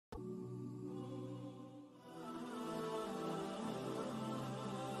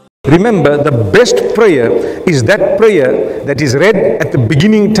remember, the best prayer is that prayer that is read at the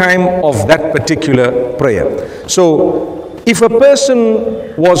beginning time of that particular prayer. So if a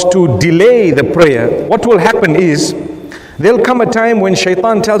person was to delay the prayer, what will happen is, there'll come a time when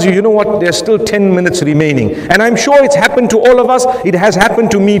shaitan tells you, you know what, there's still 10 minutes remaining. And I'm sure it's happened to all of us. It has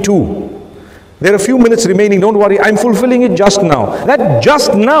happened to me too. There are a few minutes remaining, don't worry, I'm fulfilling it just now. That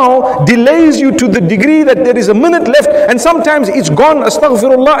just now delays you to the degree that there is a minute left, and sometimes it's gone,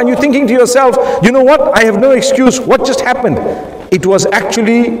 astaghfirullah, and you're thinking to yourself, you know what, I have no excuse, what just happened? It was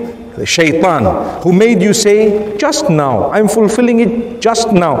actually the shaitan who made you say, just now, I'm fulfilling it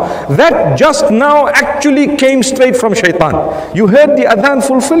just now. That just now actually came straight from shaitan. You heard the adhan,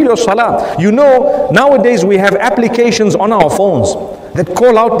 fulfill your salah. You know, nowadays we have applications on our phones that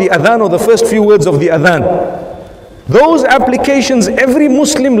call out the adhan or the first few words of the adhan. Those applications, every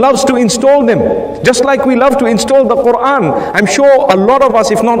Muslim loves to install them, just like we love to install the Quran. I'm sure a lot of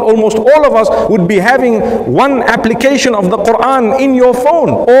us, if not almost all of us, would be having one application of the Quran in your phone,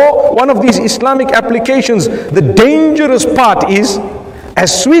 or one of these Islamic applications. The dangerous part is,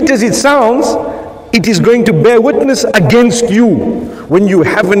 as sweet as it sounds, it is going to bear witness against you when you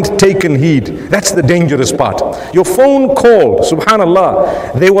haven't taken heed. That's the dangerous part. Your phone called,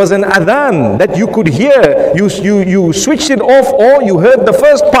 subhanallah, there was an adhan that you could hear, you switched it off, or you heard the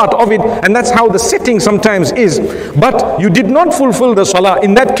first part of it, and that's how the setting sometimes is, but you did not fulfill the salah.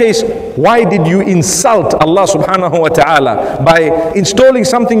 In that case, why did you insult Allah subhanahu wa ta'ala by installing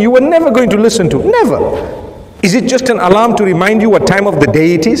something you were never going to listen to? Never. Is it just an alarm to remind you what time of the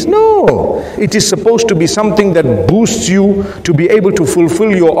day it is? No. It is supposed to be something that boosts you to be able to fulfill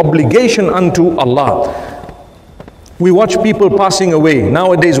your obligation unto Allah. We watch people passing away.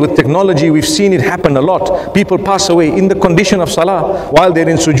 Nowadays with technology, we've seen it happen a lot. People pass away in the condition of salah, while they're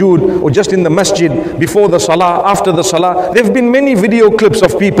in sujood, or just in the masjid, before the salah, after the salah. There have been many video clips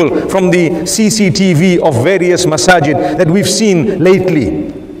of people from the CCTV of various masajid that we've seen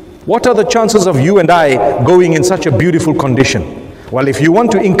lately. What are the chances of you and I going in such a beautiful condition? Well, if you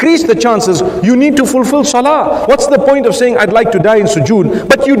want to increase the chances, you need to fulfill salah. What's the point of saying, I'd like to die in sujood,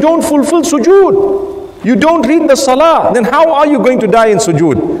 but you don't fulfill sujood? You don't read the salah. Then how are you going to die in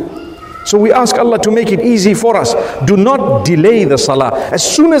sujood? So we ask Allah to make it easy for us. Do not delay the salah. As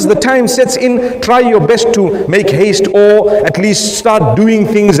soon as the time sets in, try your best to make haste, or at least start doing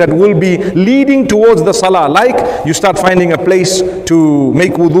things that will be leading towards the salah. Like you start finding a place to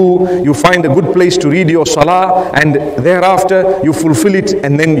make wudu, you find a good place to read your salah, and thereafter you fulfill it,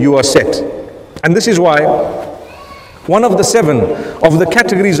 and then you are set. And this is why one of the 7 of the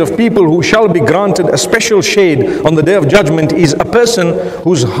categories of people who shall be granted a special shade on the Day of Judgment is a person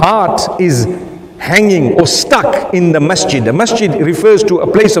whose heart is hanging or stuck in the masjid. The masjid refers to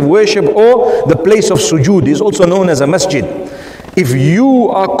a place of worship, or the place of sujood is also known as a masjid. If you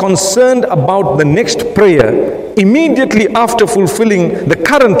are concerned about the next prayer immediately after fulfilling the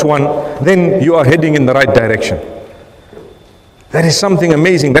current one, then you are heading in the right direction. That is something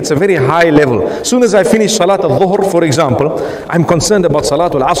amazing. That's a very high level. As soon as I finish Salat al-Dhuhr, for example, I'm concerned about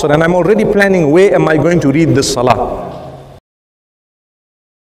Salat al-Asr, and I'm already planning, where am I going to read this Salah?